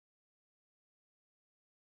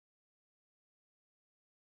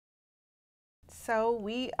So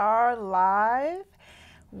we are live.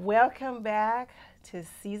 Welcome back to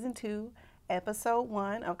season 2, episode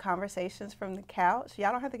 1 of Conversations from the Couch.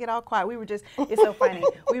 Y'all don't have to get all quiet. It's so funny.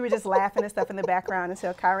 We were just laughing and stuff in the background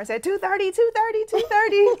until Kyron said 2:30, 2:30,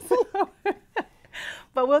 2:30.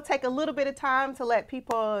 But we'll take a little bit of time to let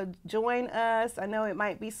people join us. I know it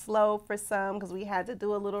might be slow for some because we had to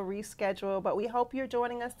do a little reschedule, but we hope you're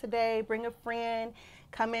joining us today. Bring a friend,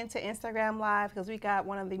 come into Instagram Live because we got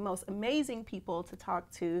one of the most amazing people to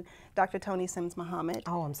talk to, Dr. Toni Sims Muhammad.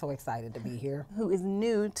 Oh, I'm so excited to be here. Who is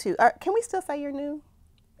new to, can we still say you're new?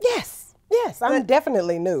 Yes, I'm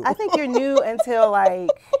definitely new. I think you're new until like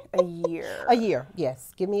a year. A year,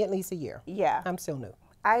 yes. Give me at least a year. Yeah. I'm still new.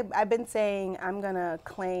 I've been saying I'm going to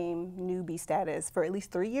claim newbie status for at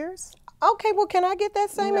least 3 years. Okay, well, can I get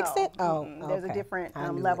that same No. extent? Oh, There's a okay. different I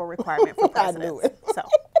knew level it. requirement for I knew presidents. it.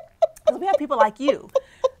 So we have people like you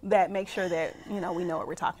that make sure that, we know what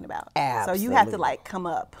we're talking about. So you have to like come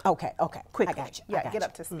up. Okay. Quickly. I got you. Yeah, get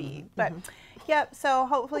up to speed. But yep, so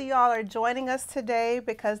hopefully y'all are joining us today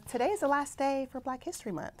because today is the last day for Black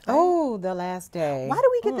History Month. Right? Oh, the last day. Why do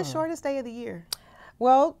we get the shortest day of the year?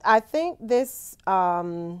 Well, I think this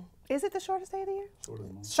Is it the shortest day of the year?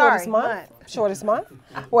 shortest month. Shortest month.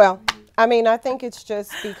 Well, I mean, I think it's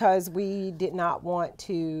just because we did not want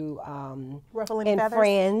to Ruffle any feathers?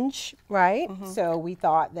 infringe, right? So we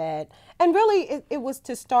thought that, and really it was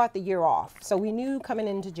to start the year off. So we knew coming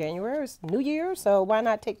into January, it's New Year, so why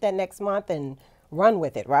not take that next month and run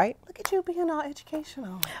with it, right? Look at you being all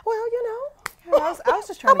educational. Well, you know. I was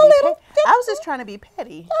just trying to be I was just trying to be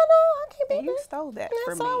petty. I know, I can't be And you petty. stole that I'm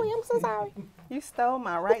from sorry, me. I'm so sorry. You stole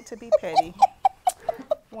my right to be petty.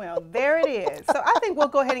 Well, there it is. So I think we'll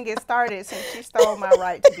go ahead and get started since you stole my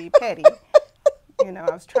right to be petty.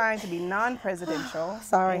 I was trying to be non-presidential.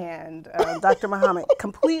 Sorry. And Dr. Muhammad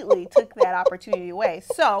completely took that opportunity away.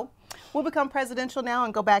 So we'll become presidential now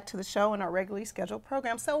and go back to the show and our regularly scheduled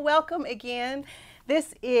program. So welcome again.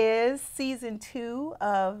 This is season 2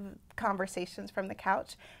 of Conversations from the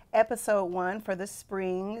Couch, episode 1 for the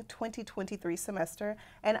spring 2023 semester.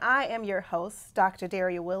 And I am your host, Dr.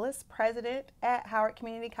 Daria Willis, president at Howard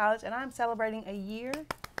Community College, and I'm celebrating a year.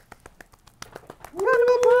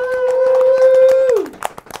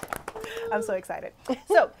 I'm so excited.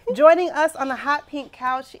 So joining us on the hot pink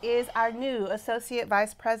couch is our new Associate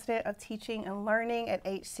Vice President of Teaching and Learning at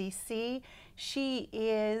HCC. She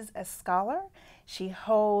is a scholar. She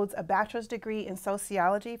holds a bachelor's degree in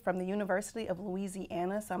sociology from the University of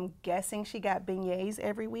Louisiana. So I'm guessing she got beignets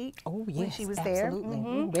every week Oh, yes, when she was absolutely.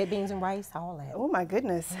 there. Red beans and rice, all that. Oh my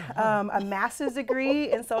goodness. A master's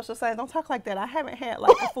degree in social science. Don't talk like that. I haven't had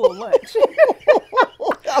like a full lunch.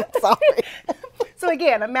 I'm sorry. So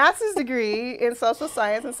again, a master's degree in social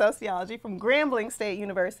science and sociology from Grambling State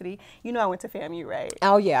University. You know I went to FAMU, right?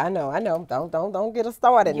 Oh yeah, I know. Don't get us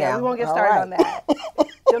started now. We won't get All started right. on that.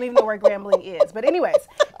 Don't even know where Grambling is. But anyways,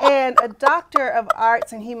 and a Doctor of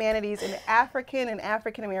Arts and Humanities in African and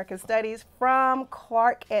African American Studies from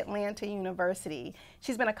Clark Atlanta University.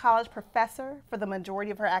 She's been a college professor for the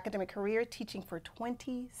majority of her academic career, teaching for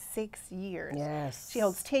 26 years. Yes. She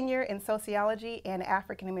holds tenure in sociology and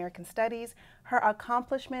African American studies. Her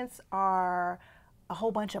accomplishments are a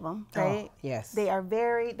whole bunch of them, right? Oh, yes.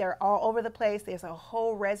 They're all over the place. There's a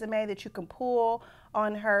whole resume that you can pull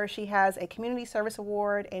on her. She has a Community Service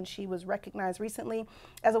Award, and she was recognized recently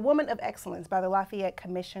as a Woman of Excellence by the Lafayette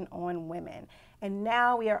Commission on Women. And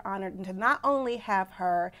now we are honored to not only have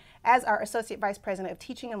her as our Associate Vice President of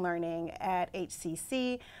Teaching and Learning at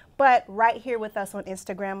HCC, but right here with us on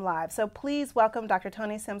Instagram Live. So please welcome Dr.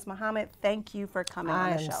 Toni Sims Muhammad. Thank you for coming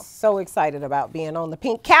on the I'm show. so excited about being on the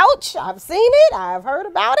pink couch. I've seen it, I've heard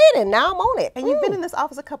about it, and now I'm on it. And you've been in this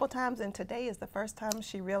office a couple times, and today is the first time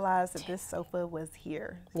she realized that this sofa was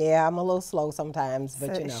here. Yeah, I'm a little slow sometimes,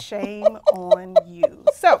 but So you know. shame on you.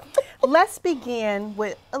 So let's begin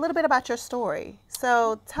with a little bit about your story.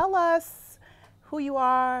 So tell us who you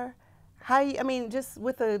are, just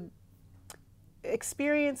with a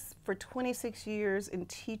experience for 26 years in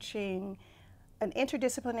teaching, an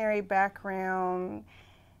interdisciplinary background.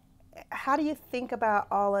 How do you think about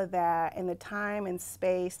all of that and the time and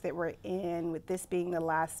space that we're in with this being the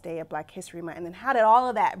last day of Black History Month? And then how did all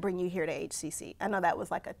of that bring you here to HCC? I know that was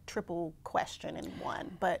like a triple question in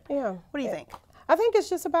one, but Yeah. what do you think? I think it's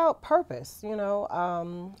just about purpose.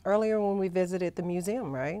 Earlier when we visited the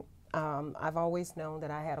museum, right? I've always known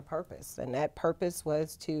that I had a purpose, and that purpose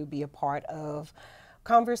was to be a part of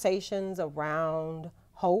conversations around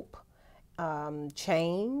hope,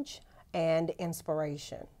 change, and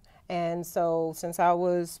inspiration. And so since I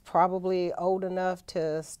was probably old enough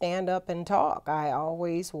to stand up and talk, I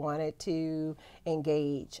always wanted to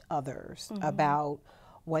engage others about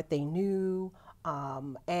what they knew,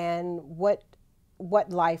 and what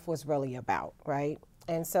life was really about, right?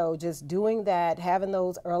 And so just doing that, having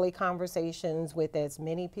those early conversations with as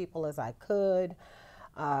many people as I could,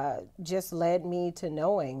 just led me to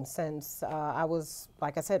knowing, since I was,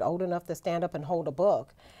 like I said, old enough to stand up and hold a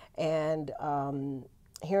book, and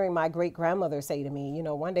hearing my great grandmother say to me, you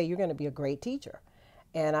know, one day you're going to be a great teacher.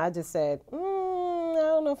 And I just said, I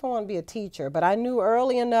don't know if I want to be a teacher, but I knew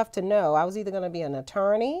early enough to know I was either going to be an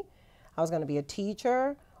attorney, I was going to be a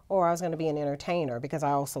teacher, or I was going to be an entertainer, because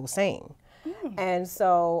I also sing. And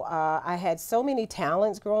so I had so many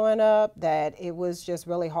talents growing up that it was just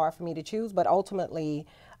really hard for me to choose. But ultimately,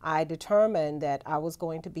 I determined that I was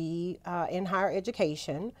going to be in higher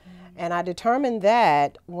education. And I determined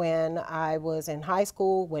that when I was in high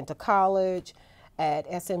school, went to college at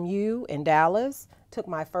SMU in Dallas, took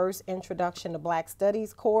my first Introduction to Black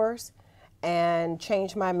Studies course, and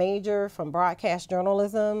changed my major from broadcast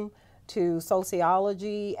journalism to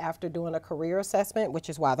sociology after doing a career assessment, which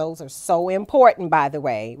is why those are so important, by the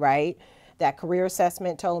way, right? That career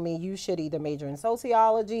assessment told me you should either major in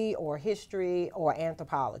sociology or history or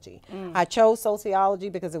anthropology. I chose sociology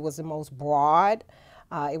because it was the most broad.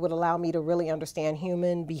 It would allow me to really understand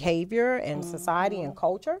human behavior and society and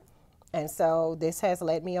culture. And so this has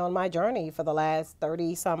led me on my journey for the last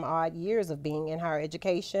 30 some odd years of being in higher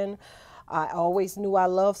education. I always knew I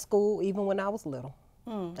loved school, even when I was little.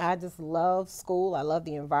 I just love school. I love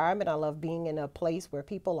the environment. I love being in a place where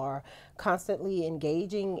people are constantly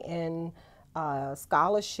engaging in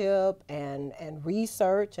scholarship and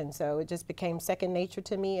research. And so it just became second nature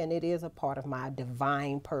to me, and it is a part of my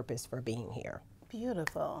divine purpose for being here.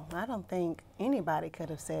 Beautiful. I don't think anybody could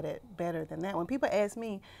have said it better than that. When people ask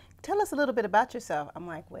me, tell us a little bit about yourself, I'm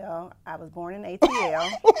like, well, I was born in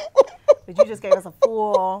ATL, but you just gave us a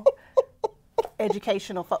full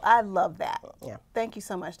educational. I love that. Yeah. Thank you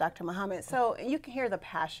so much, Dr. Muhammad. So you can hear the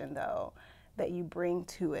passion, though, that you bring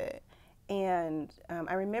to it. And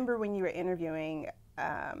I remember when you were interviewing,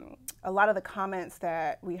 a lot of the comments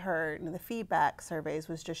that we heard in the feedback surveys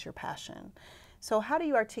was just your passion. So how do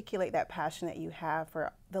you articulate that passion that you have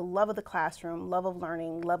for the love of the classroom, love of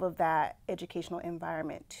learning, love of that educational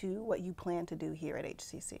environment to what you plan to do here at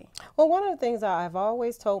HCC? Well, one of the things I've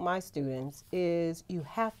always told my students is you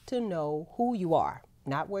have to know who you are,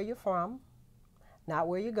 not where you're from, not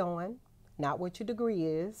where you're going, not what your degree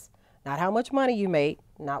is, not how much money you make,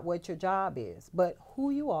 not what your job is, but who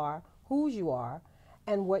you are, whose you are,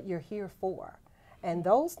 and what you're here for. And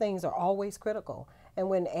those things are always critical. And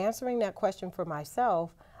when answering that question for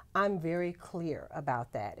myself, I'm very clear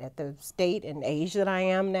about that. At the state and age that I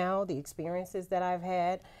am now, the experiences that I've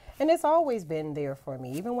had, and it's always been there for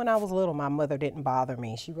me. Even when I was little, my mother didn't bother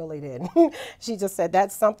me. She really didn't. She just said,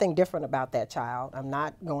 that's something different about that child. I'm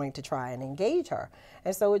not going to try and engage her.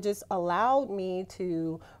 And so it just allowed me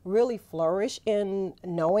to really flourish in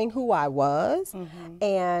knowing who I was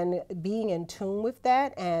and being in tune with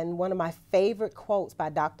that. And one of my favorite quotes by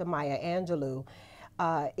Dr. Maya Angelou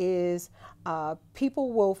is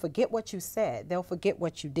people will forget what you said, they'll forget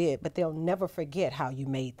what you did, but they'll never forget how you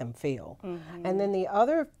made them feel. And then the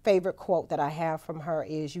other favorite quote that I have from her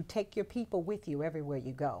is, you take your people with you everywhere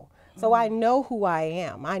you go. So I know who I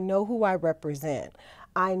am, I know who I represent,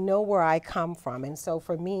 I know where I come from. And so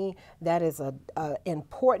for me, that is an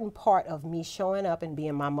important part of me showing up and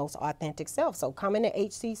being my most authentic self. So coming to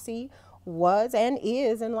HCC was and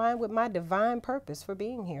is in line with my divine purpose for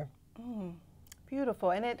being here.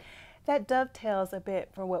 Beautiful. And that dovetails a bit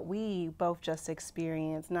from what we both just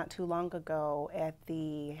experienced not too long ago at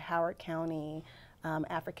the Howard County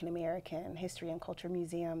African American History and Culture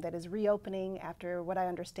Museum that is reopening after what I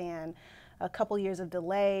understand a couple years of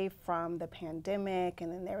delay from the pandemic,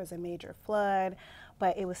 and then there was a major flood,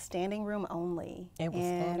 but it was standing room only. It was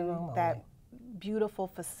standing room only. That beautiful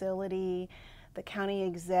facility. The county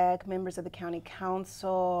exec, members of the county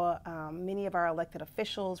council, many of our elected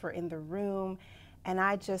officials were in the room, and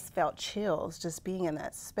I just felt chills just being in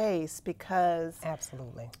that space, because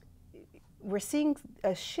Absolutely. we're seeing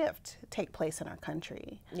a shift take place in our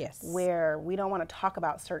country. Yes. Where we don't want to talk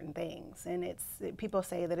about certain things, and people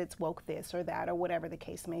say that it's woke this or that or whatever the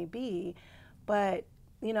case may be, but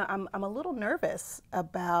you know, I'm a little nervous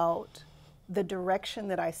about the direction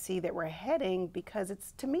that I see that we're heading, because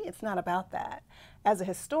to me, it's not about that. As a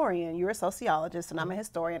historian, you're a sociologist and I'm a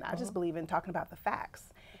historian. I just believe in talking about the facts.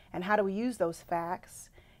 And how do we use those facts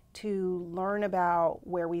to learn about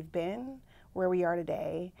where we've been, where we are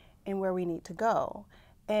today, and where we need to go?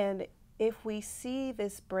 And if we see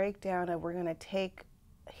this breakdown of we're going to take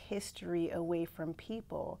history away from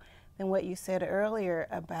people, then what you said earlier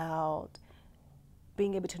about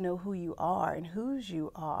being able to know who you are and whose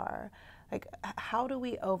you are, like how do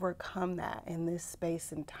we overcome that in this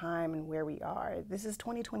space and time and where we are? This is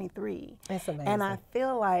 2023. It's amazing. And I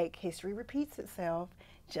feel like history repeats itself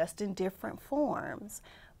just in different forms.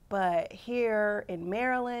 But here in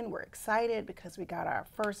Maryland, we're excited because we got our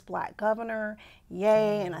first Black governor.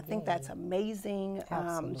 Yay. And I think that's amazing.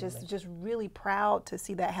 Just really proud to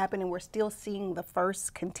see that happen. And we're still seeing the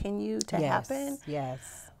first continue to happen.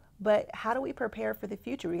 Yes. But how do we prepare for the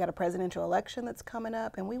future? We got a presidential election that's coming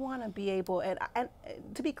up, and we want to be able, and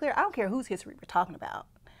to be clear, I don't care whose history we're talking about.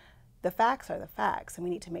 The facts are the facts, and we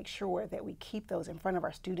need to make sure that we keep those in front of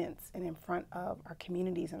our students and in front of our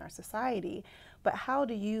communities and our society. But how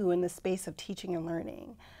do you, in the space of teaching and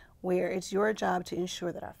learning, where it's your job to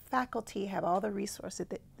ensure that our faculty have all the resources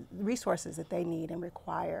that they need and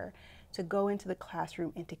require to go into the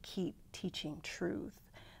classroom and to keep teaching truth?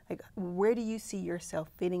 Like, where do you see yourself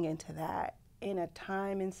fitting into that in a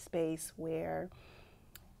time and space where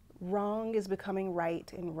wrong is becoming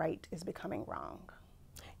right and right is becoming wrong?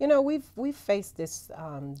 You know, we've faced this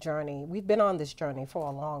journey. We've been on this journey for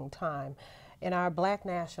a long time. In our Black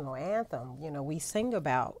national anthem, you know, we sing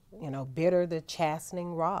about, you know, bitter the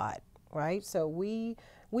chastening rod, right? So we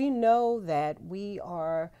know that we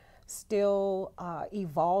are still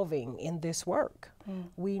evolving in this work.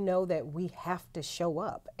 We know that we have to show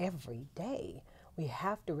up every day. We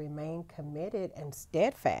have to remain committed and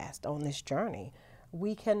steadfast on this journey.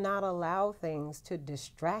 We cannot allow things to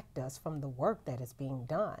distract us from the work that is being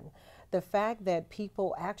done. The fact that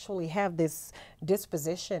people actually have this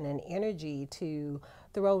disposition and energy to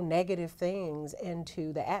throw negative things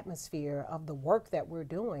into the atmosphere of the work that we're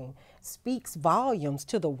doing speaks volumes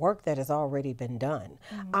to the work that has already been done.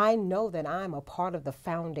 I know that I'm a part of the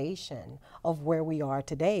foundation of where we are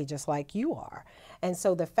today, just like you are. And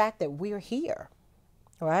so the fact that we're here,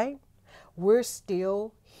 right? We're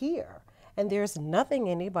still here. And there's nothing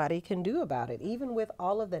anybody can do about it, even with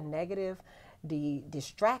all of the negative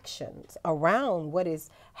distractions around what is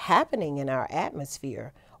happening in our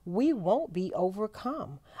atmosphere. We won't be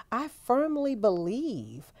overcome. I firmly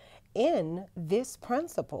believe in this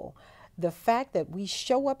principle. The fact that we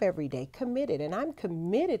show up every day committed, and I'm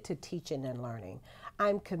committed to teaching and learning.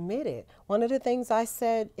 I'm committed. One of the things I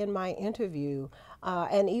said in my interview,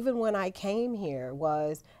 and even when I came here,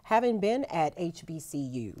 was having been at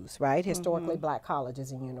HBCUs, right, historically Black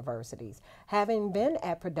colleges and universities, having been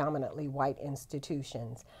at predominantly white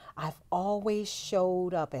institutions, I've always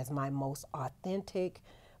showed up as my most authentic,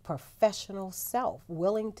 professional self,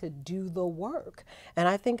 willing to do the work. And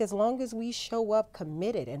I think as long as we show up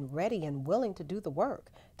committed and ready and willing to do the work,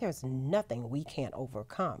 there's nothing we can't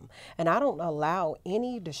overcome. And I don't allow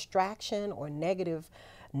any distraction or negative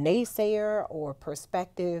naysayer or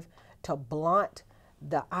perspective to blunt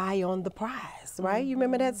the eye on the prize, right? You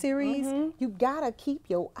remember that series? You gotta keep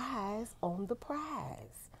your eyes on the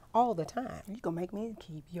prize all the time. You're going to make me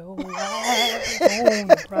keep your eyes on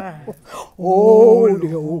the prize. Oh,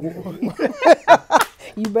 no.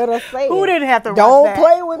 You better say Who it. didn't have to Don't watch that?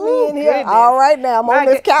 play with me in here. Goodness. All right, now I'm on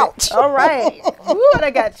this couch. All right. Ooh,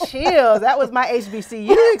 I got chills. That was my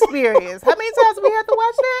HBCU experience. How many times we had to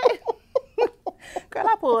watch that? Girl,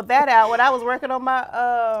 I pulled that out when I was working on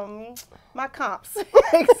my my comps.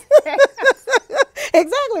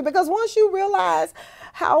 Exactly, because once you realize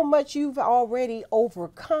how much you've already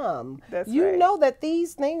overcome, you know that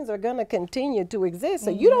these things are going to continue to exist. So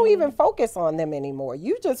you don't even focus on them anymore.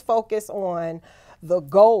 You just focus on the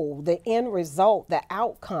goal, the end result, the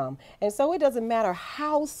outcome. And so it doesn't matter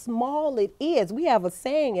how small it is. We have a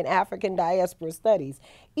saying in African diaspora studies,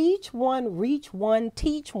 each one, reach one,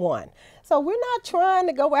 teach one. So we're not trying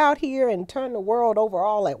to go out here and turn the world over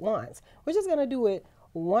all at once. We're just going to do it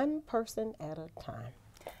one person at a time.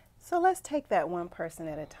 So let's take that one person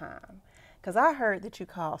at a time. Because I heard that you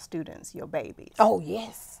call students your babies. Oh,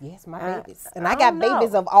 yes. Yes, my babies. And I got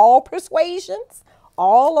babies of all persuasions,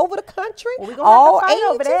 all over the country, well, we're gonna all have to fight ages.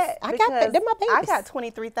 over that. I got they're my babies. I got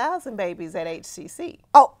 23,000 babies at HCC.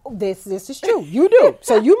 Oh, this is true. You do.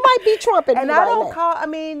 So you might be trumping me And right I don't now. call, I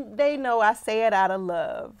mean, they know I say it out of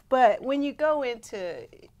love. But when you go into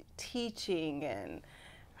teaching and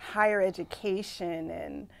higher education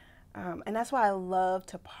and that's why I love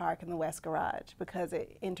to park in the West Garage, because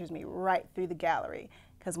it enters me right through the gallery.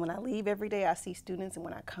 Because when I leave every day, I see students, and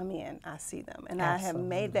when I come in, I see them. And I have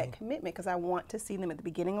made that commitment because I want to see them at the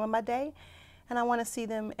beginning of my day, and I want to see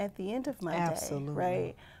them at the end of my day,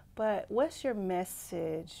 right? But what's your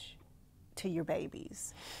message to your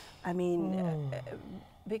babies? I mean,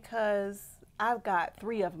 because I've got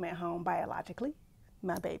 3 of them at home biologically,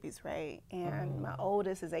 my babies, right? And my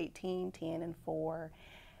oldest is 18, 10, and 4.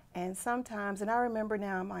 And sometimes, and I remember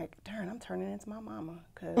now, I'm like, darn, I'm turning into my mama,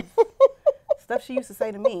 because stuff she used to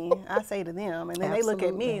say to me, I say to them, and then they look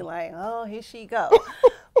at me like, oh, here she go.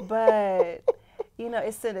 But, you know,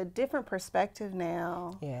 it's in a different perspective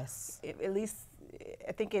now. Yes. At least,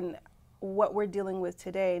 I think in what we're dealing with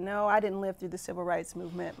today. No, I didn't live through the civil rights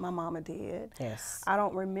movement. My mama did. Yes. I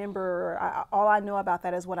don't remember. All I know about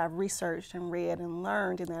that is what I've researched and read and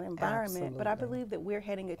learned in that environment. Absolutely. But I believe that we're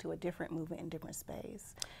heading into a different movement in different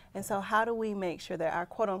space. And so how do we make sure that our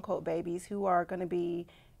quote unquote babies, who are going to be,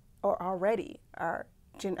 or already are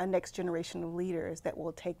a next generation of leaders that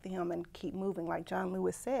will take them and keep moving, like John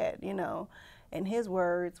Lewis said, you know, in his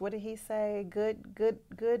words, what did he say? Good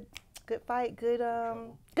fight,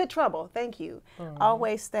 good trouble. Thank you.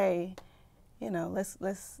 Always stay, you know, let's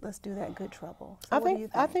do that good trouble. So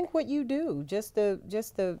I think what you do, just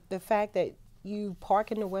the fact that you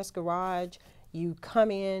park in the West Garage, you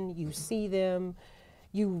come in, you see them,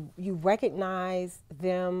 you recognize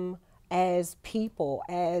them as people,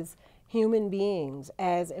 as human beings,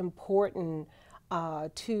 as important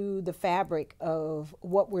to the fabric of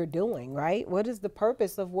what we're doing, right? What is the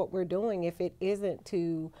purpose of what we're doing if it isn't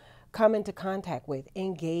to come into contact with,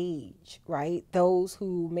 engage, right? Those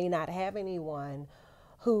who may not have anyone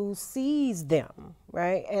who sees them,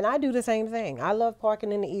 right? And I do the same thing. I love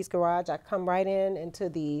parking in the East Garage. I come right into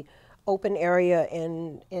the open area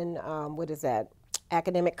in what is that?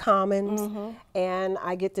 Academic Commons, and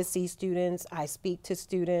I get to see students. I speak to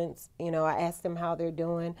students. You know, I ask them how they're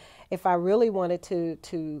doing. If I really wanted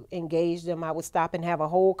to engage them, I would stop and have a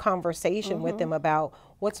whole conversation with them about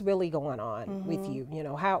what's really going on with you. You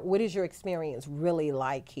know, what is your experience really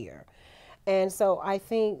like here? And so I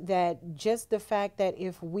think that just the fact that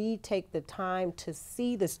if we take the time to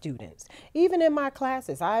see the students, even in my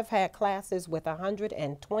classes, I've had classes with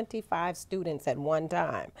 125 students at one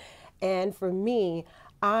time. And for me,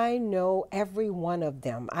 I know every one of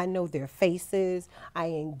them. I know their faces. I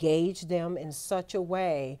engage them in such a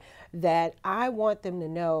way that I want them to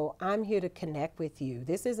know I'm here to connect with you.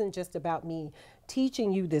 This isn't just about me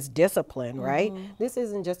teaching you this discipline, right? This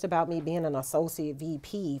isn't just about me being an associate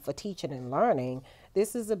VP for teaching and learning.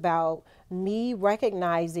 This is about me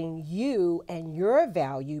recognizing you and your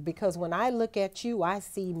value, because when I look at you, I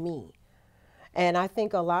see me. And I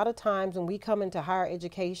think a lot of times when we come into higher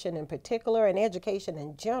education in particular, and education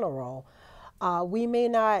in general, we may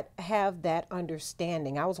not have that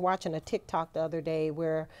understanding. I was watching a TikTok the other day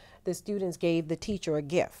where the students gave the teacher a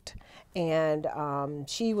gift. And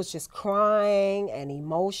she was just crying and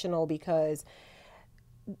emotional because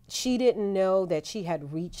she didn't know that she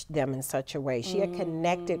had reached them in such a way. She had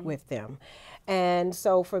connected with them. And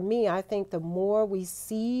so for me, I think the more we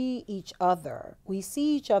see each other, we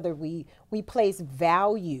place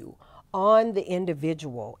value on the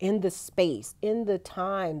individual, in the space, in the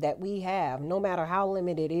time that we have, no matter how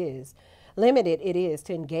limited it is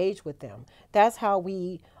to engage with them. That's how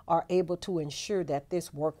we are able to ensure that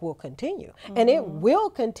this work will continue. And it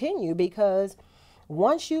will continue, because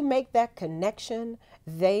once you make that connection,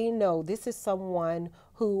 they know this is someone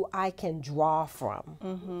who I can draw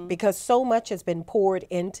from, because so much has been poured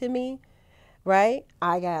into me, right?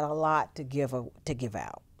 I got a lot to give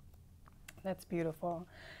out. That's beautiful.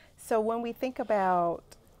 So when we think about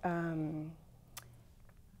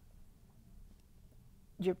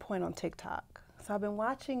your point on TikTok, so I've been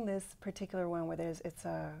watching this particular one where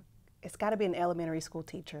it's got to be an elementary school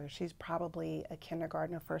teacher. She's probably a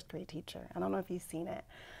kindergarten or first grade teacher. I don't know if you've seen it,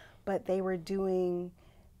 but they were doing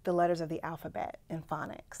the letters of the alphabet in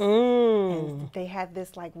phonics. And they had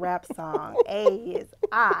this like rap song, A is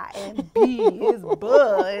I, and B is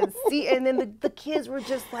buh, and C, and then the kids were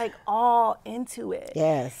just like all into it.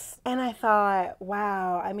 Yes. And I thought,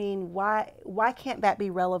 wow, I mean, why can't that be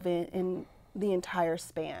relevant in the entire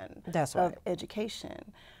span of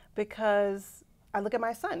education? Because I look at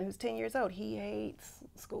my son who's 10 years old, he hates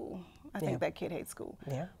school. I think that kid hates school.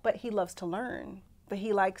 Yeah. But he loves to learn. But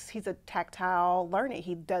he's a tactile learner.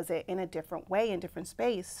 He does it in a different way, in different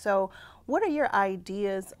space. So what are your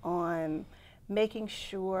ideas on making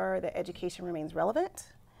sure that education remains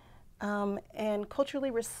relevant and culturally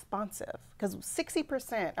responsive? Because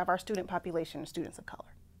 60% of our student population are students of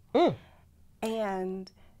color. And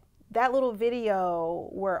that little video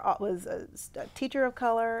was a teacher of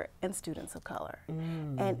color and students of color.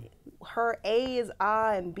 And her A is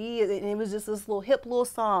I and B is, and it was just this little hip little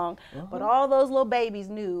song, but all those little babies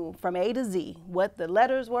knew from A to Z what the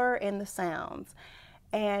letters were and the sounds.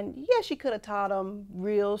 And yeah, she could have taught them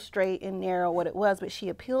real straight and narrow what it was, but she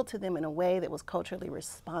appealed to them in a way that was culturally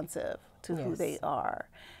responsive to who they are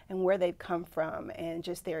and where they've come from and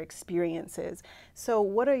just their experiences. So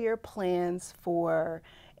what are your plans for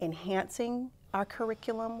enhancing our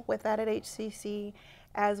curriculum with that at HCC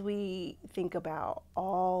as we think about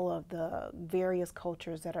all of the various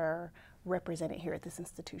cultures that are represented here at this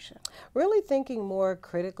institution? Really thinking more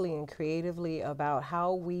critically and creatively about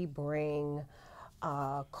how we bring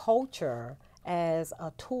culture as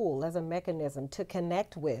a tool, as a mechanism to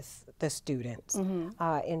connect with the students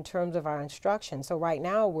in terms of our instruction. So right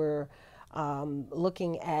now we're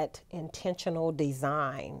looking at intentional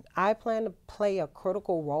design. I plan to play a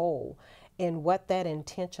critical role in what that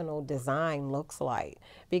intentional design looks like,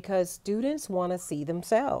 because students want to see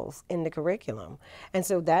themselves in the curriculum. And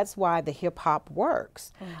so that's why the hip hop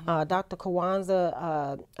works. Dr.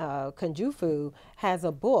 Kawanza Kunjufu has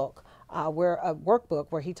a book a workbook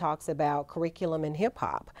where he talks about curriculum in hip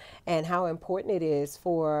hop and how important it is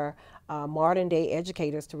for modern day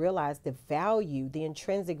educators to realize the value, the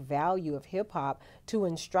intrinsic value of hip hop to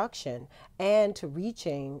instruction and to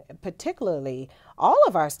reaching particularly all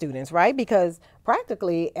of our students, right? Because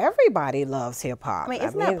practically everybody loves hip hop. I mean,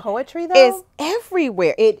 isn't that poetry though? It's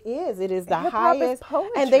everywhere. It is. It is the hip-hop is highest.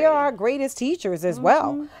 poetry. And they are our greatest teachers as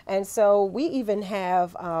well. And so we even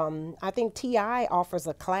have, I think T.I. offers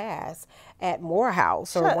a class at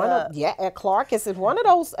Morehouse or at Clark. It's one of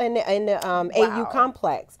those in the AU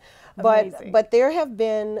complex. But there have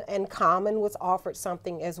been, and Common was offered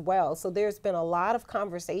something as well. So there's been a lot of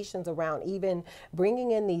conversations around even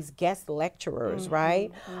bringing in these guest lecturers,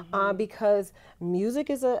 right? Because music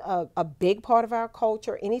is a big part of our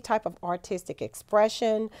culture, any type of artistic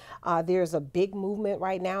expression. There's a big movement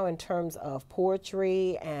right now in terms of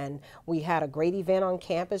poetry, and we had a great event on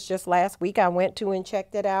campus just last week. I went to and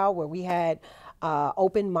checked it out where we had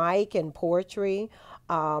open mic and poetry.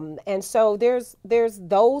 And so there's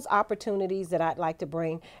those opportunities that I'd like to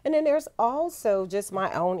bring. And then there's also just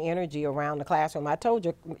my own energy around the classroom. I told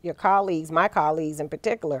your colleagues, my colleagues in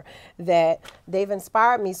particular, that they've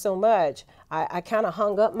inspired me so much. I kind of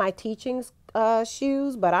hung up my teaching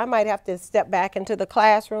shoes, but I might have to step back into the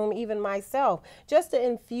classroom even myself just to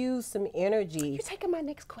infuse some energy. You're taking my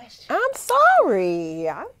next question. I'm sorry.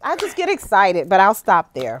 I just get excited, but I'll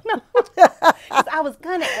stop there. I was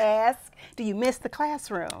going to ask, do you miss the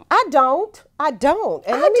classroom? I don't. And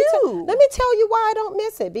let me tell you why I don't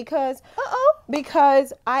miss it.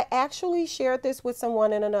 Because I actually shared this with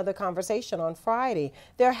someone in another conversation on Friday.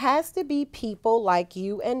 There has to be people like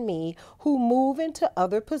you and me who move into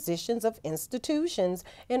other positions of institutions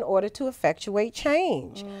in order to effectuate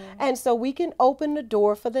change. And so we can open the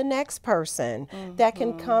door for the next person that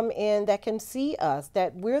can come in, that can see us,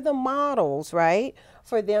 that we're the models, right?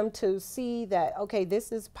 For them to see that, okay,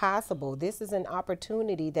 this is possible. This is an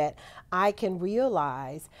opportunity that I can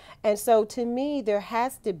realize. And so to me, there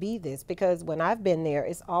has to be this, because when I've been there,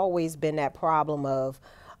 it's always been that problem of,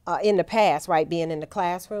 in the past, right, being in the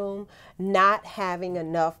classroom, not having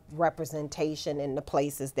enough representation in the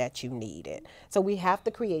places that you need it. So we have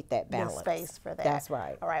to create that balance. The space for that. That's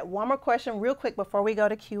right. All right, one more question real quick before we go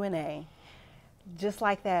to Q&A. Just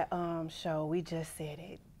like that show, we just said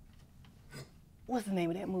it. What's the name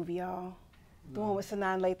of that movie, y'all? The one with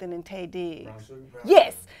Sanaa Lathan and Taye Diggs. Brown Sugar,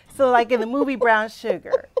 Yes. So like in the movie Brown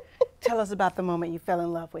Sugar, tell us about the moment you fell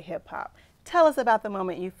in love with hip hop. Tell us about the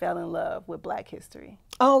moment you fell in love with Black history.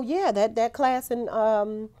 Oh yeah, that class in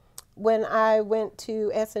when I went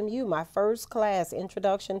to SMU, my first class,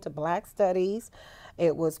 Introduction to Black Studies.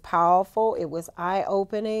 It was powerful. It was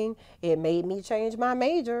eye-opening. It made me change my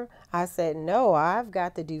major. I said, no, I've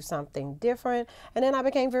got to do something different. And then I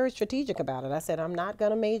became very strategic about it. I said, I'm not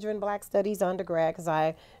going to major in Black Studies undergrad because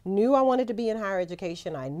I knew I wanted to be in higher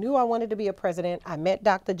education. I knew I wanted to be a president. I met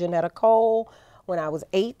Dr. Janetta Cole when I was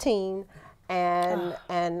 18.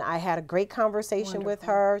 And I had a great conversation with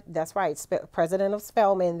her. That's right, president of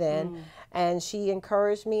Spelman then. And she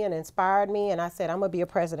encouraged me and inspired me. And I said, I'm going to be a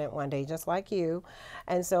president one day, just like you.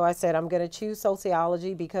 And so I said, I'm going to choose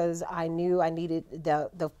sociology because I knew I needed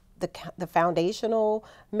the foundational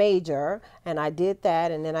major. And I did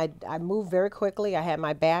that. And then I moved very quickly. I had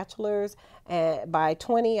my bachelor's. And by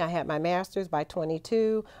 20, I had my master's. By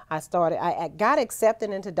 22, I got accepted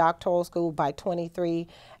into doctoral school by 23.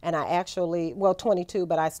 And I actually, well, 22,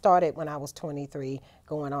 but I started when I was 23,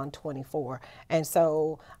 going on 24. And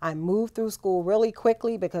so I moved through school really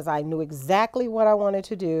quickly because I knew exactly what I wanted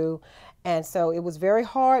to do. And so it was very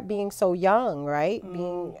hard being so young, right?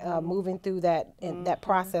 Moving through that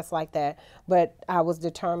process like that. But I was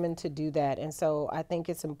determined to do that. And so I think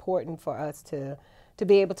it's important for us to to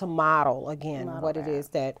be able to model again what it is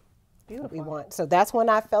that we want. So that's when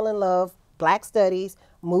I fell in love, Black Studies,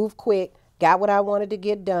 moved quick, got what I wanted to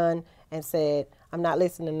get done, and said, I'm not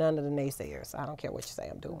listening to none of the naysayers. I don't care what you say,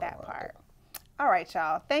 I'm doing that part. All right,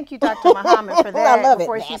 y'all. Thank you, Dr. Muhammad, for that. I love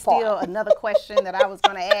before it. she steals another question that I was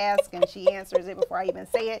going to ask, and she answers it before I even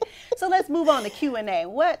say it. So let's move on to Q&A.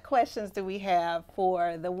 What questions do we have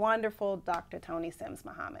for the wonderful Dr. Toni Sims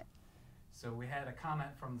Muhammad? So we had a comment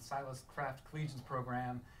from the Silas Craft Collegians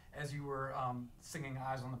program. As you were singing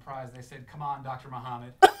Eyes on the Prize, they said, come on, Dr.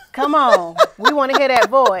 Muhammad. Come on. We want to hear that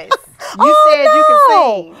voice. You said you can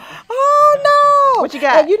sing. Oh, no. What you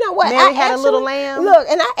got? And you know what? Mary had a little lamb. Look,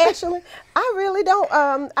 and I really don't,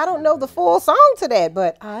 I don't know the full song to that,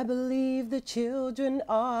 but I believe the children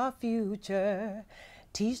are our future.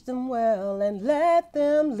 Teach them well and let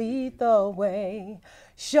them lead the way.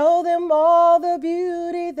 Show them all the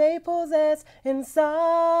beauty they possess inside.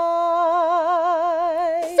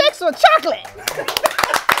 Sex with chocolate.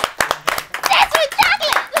 Sex with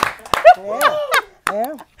chocolate.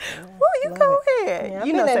 Yeah. Well, you go ahead. Yeah,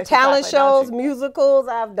 you know, in talent shows, musicals,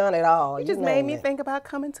 I've done it all. You just made me think about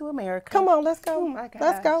Coming to America. Come on, let's go. Oh my gosh.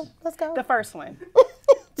 Let's go. The first one.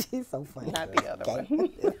 She's so funny. Not the other one.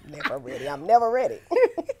 Never ready. I'm never ready.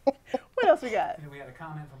 What else we got? We had a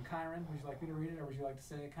comment from Kyron. Would you like me to read it, or would you like to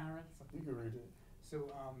say it, Kyron? You can read it.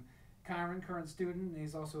 So Kyron, current student, and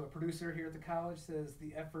he's also a producer here at the college, says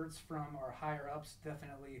the efforts from our higher-ups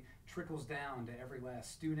definitely trickles down to every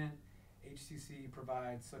last student. HCC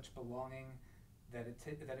provides such belonging that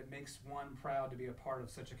it makes one proud to be a part of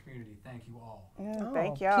such a community. Thank you all.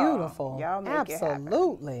 Thank y'all. Beautiful. Y'all make it happen.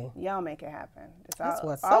 Absolutely. Y'all make it happen. That's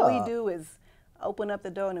what's all up. we do is open up the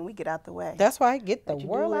door and then we get out the way. That's right. Get the Let you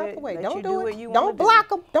world do out it. the way. Let Don't you do do it. what you Don't wanna do. block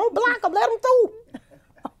them. Don't block them. Let them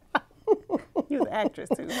through. You're an actress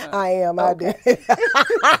too, huh? I am. Okay.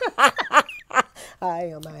 I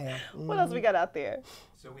did. I am. What else we got out there?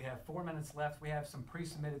 So we have 4 minutes left. We have some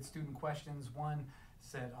pre-submitted student questions. One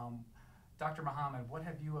said, Dr. Muhammad, what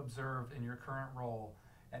have you observed in your current role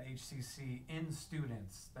at HCC in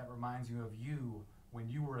students that reminds you of you when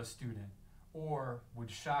you were a student, or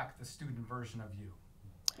would shock the student version of you?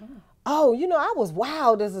 Oh, you know, I was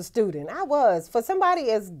wild as a student. I was. For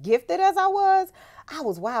somebody as gifted as I was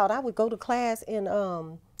wild. I would go to class in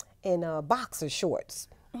boxer shorts.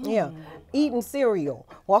 Yeah, eating cereal,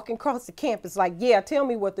 walking across the campus like, yeah, tell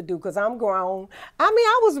me what to do because I'm grown. I mean,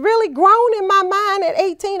 I was really grown in my mind at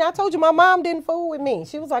 18. I told you my mom didn't fool with me.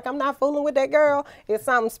 She was like, I'm not fooling with that girl. It's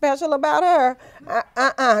something special about her.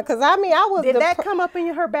 Because I mean, I was. Did that come up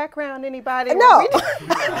in her background, anybody? No. We did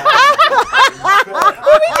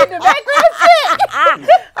the background check.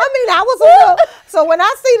 I mean, I was a little. So when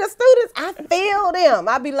I see the students, I feel them.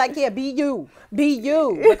 I be like, yeah, be you. Be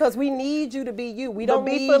you, because we need you to be you. We don't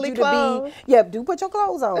need you to be, yeah, do put your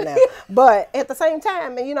clothes on now. But at the same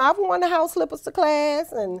time, you know, I've worn the house slippers to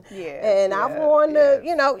class, and I've worn the,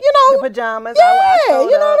 you know, the pajamas. Yeah, I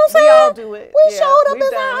you know what I'm saying? We all do it. We showed up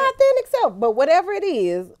as our authentic self. But whatever it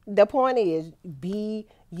is, the point is, be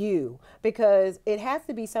you, because it has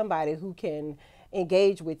to be somebody who can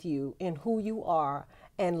engage with you in who you are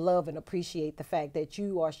and love and appreciate the fact that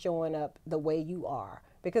you are showing up the way you are.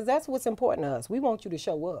 Because that's what's important to us. We want you to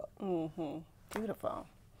show up. Beautiful.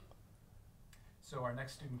 So our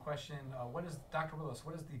next student question, Dr. Willis,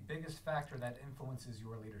 what is the biggest factor that influences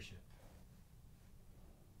your leadership?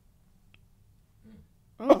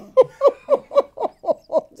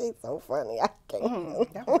 She's so funny. I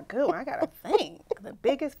can't. That was a good one. I got to think. The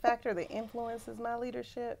biggest factor that influences my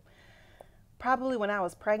leadership, probably when I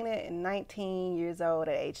was pregnant and 19 years old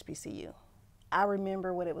at HBCU. I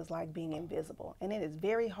remember what it was like being invisible. And it is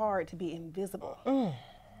very hard to be invisible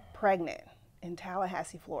pregnant in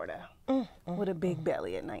Tallahassee, Florida with a big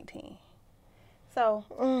belly at 19. So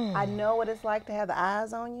I know what it's like to have the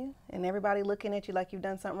eyes on you and everybody looking at you like you've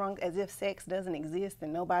done something wrong, as if sex doesn't exist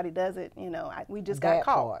and nobody does it. You know, we just got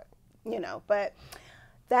caught, you know, but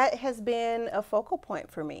that has been a focal point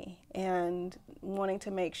for me, and wanting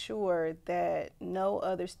to make sure that no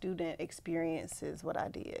other student experiences what I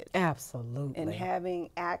did. Absolutely. And having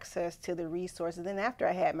access to the resources. And after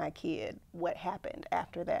I had my kid, what happened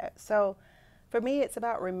after that? So for me, it's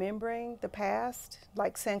about remembering the past,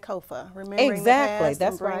 like Sankofa, remembering the past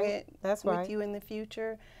and bring it with you in the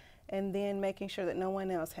future, and then making sure that no one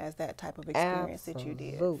else has that type of experience that you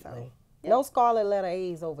did. Absolutely. No scarlet letter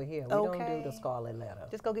A's over here. We don't do the scarlet letter.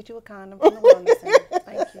 Just go get you a condom from the Wellness Center.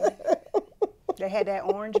 Thank you. They had that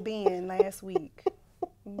orange bin last week.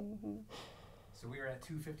 So we are at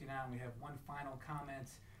 2:59. We have one final comment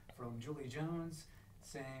from Julie Jones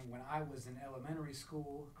saying, when I was in elementary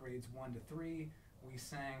school, grades 1 to 3, we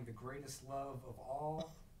sang The Greatest Love of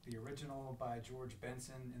All, the original by George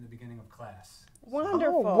Benson, in the beginning of class.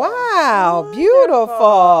 Wonderful. Oh, wow, Wonderful.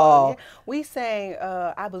 beautiful. Yeah. We sang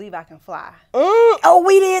I Believe I Can Fly Oh,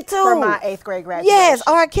 we did too. for my 8th grade graduation. Yes,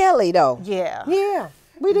 R. Kelly though. Yeah. Yeah,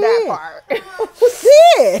 we did. That part. We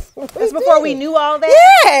did. That's before we knew all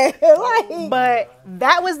that. Yeah, like But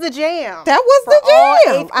that was the jam. that was for the all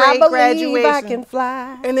jam. 8th I grade believe graduation. I can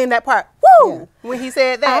fly. And then that part, woo! Yeah. When he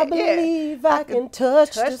said that, I believe I can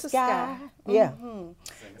touch the sky. Yeah.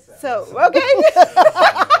 So, okay.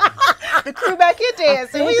 The crew back here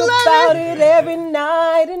dancing. We Think love about it. it every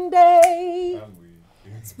night and day.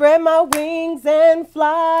 Spread my wings and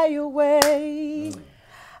fly away.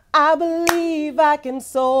 I believe I can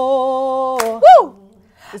soar. Woo!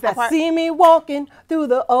 Is that I part? see me walking through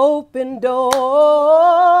the open door.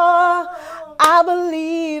 I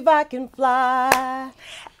believe I can fly.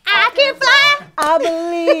 I can fly. I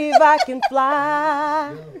believe I can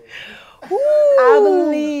fly. I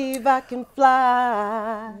believe I can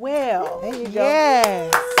fly. Well, There you go.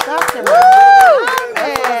 yes. Dr. That's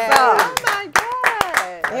Oh what's my God.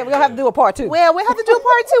 Yeah, we're going to have to do a part 2. Well, we have to do a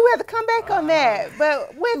part 2. We have to come back on that.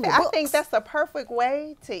 But with it, I think that's the perfect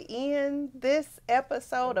way to end this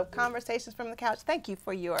episode of Conversations from the Couch. Thank you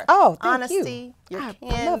for your Oh, thank honesty, you. your I love it.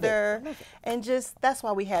 candor, I love it. and just that's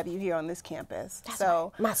why we have you here on this campus.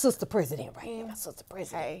 So, My sister president right here. My sister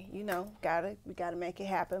president. hey, we gotta make it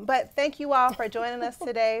happen. But thank you all for joining us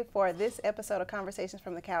today for this episode of Conversations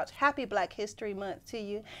from the Couch. Happy Black History Month to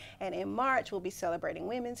you. And in March, we'll be celebrating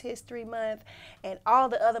Women's History Month and all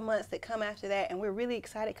the other months that come after that. And we're really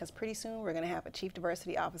excited because pretty soon we're gonna have a Chief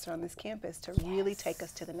Diversity Officer on this campus to really take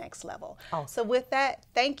us to the next level. Awesome. So with that,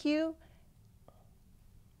 thank you.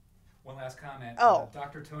 One last comment. Oh.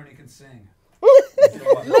 Dr. Toni can sing. Look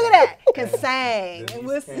at that, can sing. And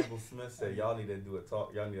we'll Denise see. Campbell Smith said, "Y'all need to do a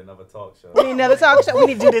talk. Y'all need another talk show." We need another talk show. We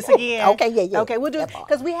need to do this again. Okay, yeah. Okay, we'll do it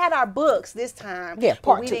because we had our books this time. Yeah, but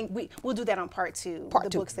part we 2. didn't. We'll do that on part 2. Part the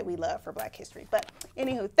 2. books that we love for Black History. But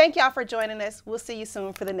anywho, thank y'all for joining us. We'll see you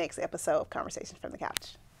soon for the next episode of Conversations from the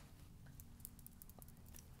Couch.